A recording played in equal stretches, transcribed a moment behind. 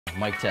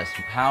Mic test.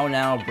 How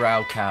now,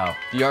 brow cow?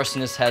 The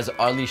arsonist has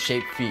oddly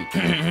shaped feet.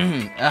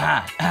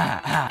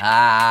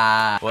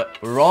 What?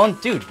 We're rolling?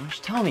 Dude, why don't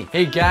you tell me?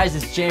 Hey guys,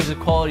 it's James with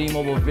Quality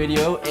Mobile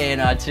Video,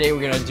 and today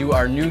we're gonna do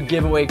our new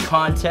giveaway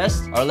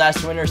contest. Our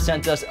last winner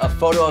sent us a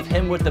photo of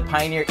him with the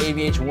Pioneer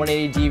AVH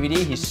 180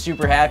 DVD. He's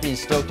super happy and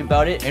stoked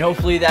about it, and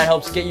hopefully that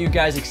helps get you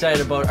guys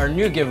excited about our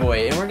new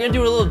giveaway. And we're gonna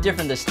do it a little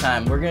different this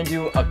time. We're gonna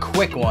do a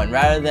quick one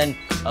rather than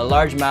a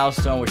large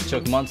milestone which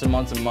took months and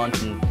months and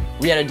months, and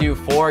we had to do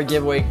 4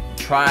 giveaway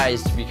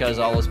tries because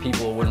all those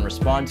people wouldn't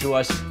respond to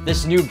us.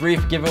 This new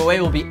brief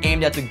giveaway will be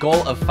aimed at the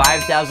goal of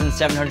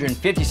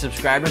 5,750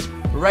 subscribers.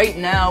 Right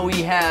now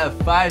we have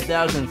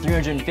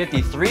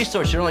 5,353, so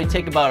it should only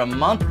take about a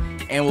month,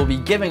 and we'll be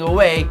giving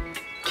away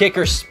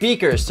Kicker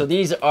speakers. So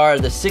these are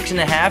the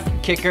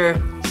 6.5 Kicker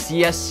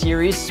CS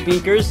series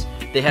speakers.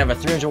 They have a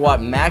 300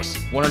 watt max,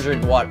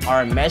 100 watt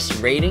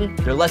RMS rating.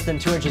 They're less than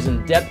 2 inches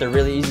in depth. They're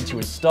really easy to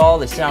install.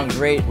 They sound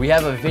great. We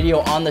have a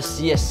video on the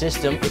CS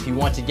system. If you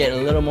want to get a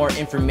little more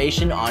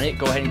information on it,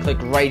 go ahead and click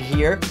right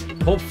here.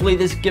 Hopefully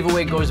this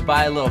giveaway goes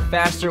by a little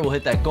faster. We'll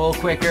hit that goal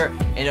quicker,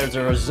 and as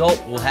a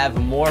result, we'll have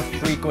more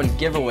frequent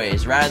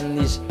giveaways rather than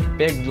these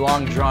big,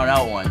 long,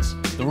 drawn-out ones.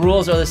 The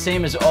rules are the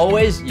same as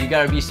always. You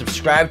gotta be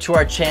subscribed to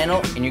our channel,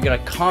 and you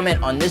gotta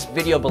comment on this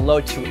video below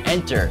to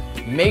enter.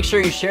 Make sure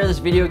you share this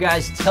video,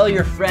 guys. Tell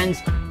your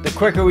friends. The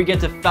quicker we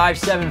get to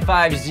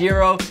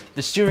 5,750,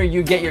 the sooner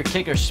you get your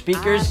Kicker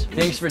speakers.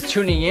 Thanks for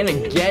tuning in.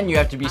 Again, you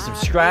have to be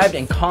subscribed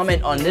and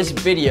comment on this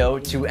video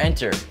to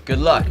enter. Good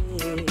luck.